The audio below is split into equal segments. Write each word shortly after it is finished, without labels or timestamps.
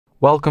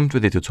Welcome to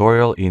the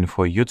tutorial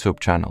info YouTube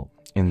channel.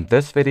 In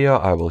this video,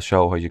 I will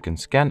show how you can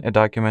scan a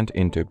document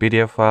into a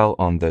PDF file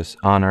on this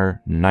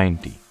Honor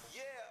 90.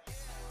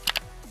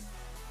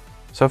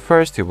 So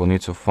first, you will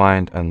need to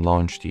find and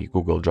launch the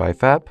Google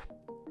Drive app.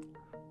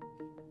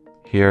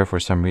 Here, for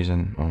some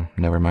reason,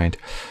 never mind.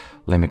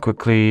 Let me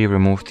quickly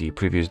remove the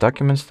previous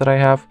documents that I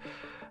have.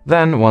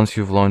 Then, once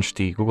you've launched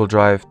the Google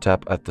Drive,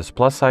 tap at this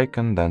plus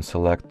icon, then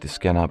select the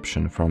scan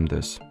option from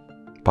this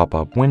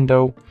pop-up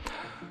window.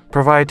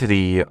 Provide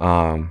the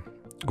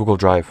Google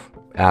Drive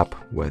app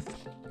with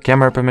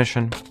camera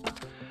permission,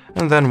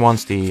 and then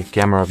once the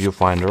camera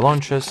viewfinder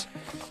launches,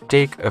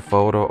 take a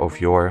photo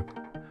of your,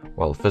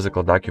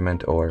 physical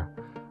document or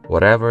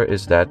whatever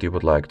is that you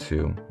would like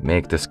to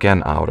make the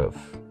scan out of.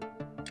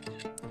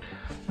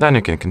 Then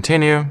you can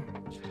continue.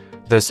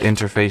 This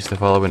interface, the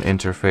following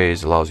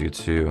interface, allows you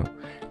to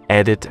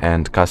edit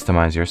and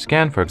customize your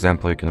scan. For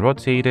example, you can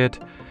rotate it,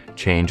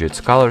 change its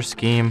color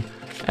scheme,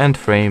 and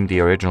frame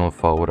the original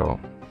photo.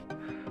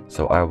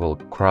 So I will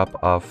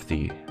crop off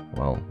the,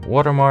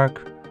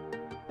 watermark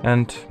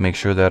and make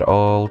sure that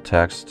all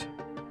text,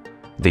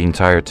 the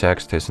entire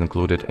text is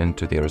included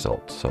into the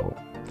result. So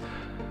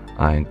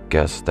I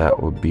guess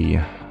that would be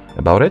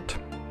about it.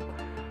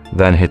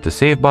 Then hit the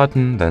save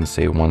button, then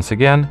save once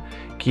again.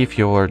 Give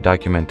your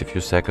document a few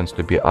seconds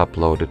to be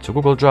uploaded to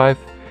Google Drive,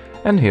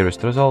 and here is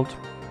the result.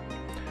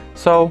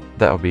 So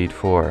that will be it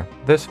for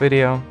this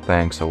video.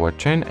 Thanks for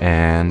watching,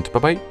 and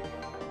bye-bye.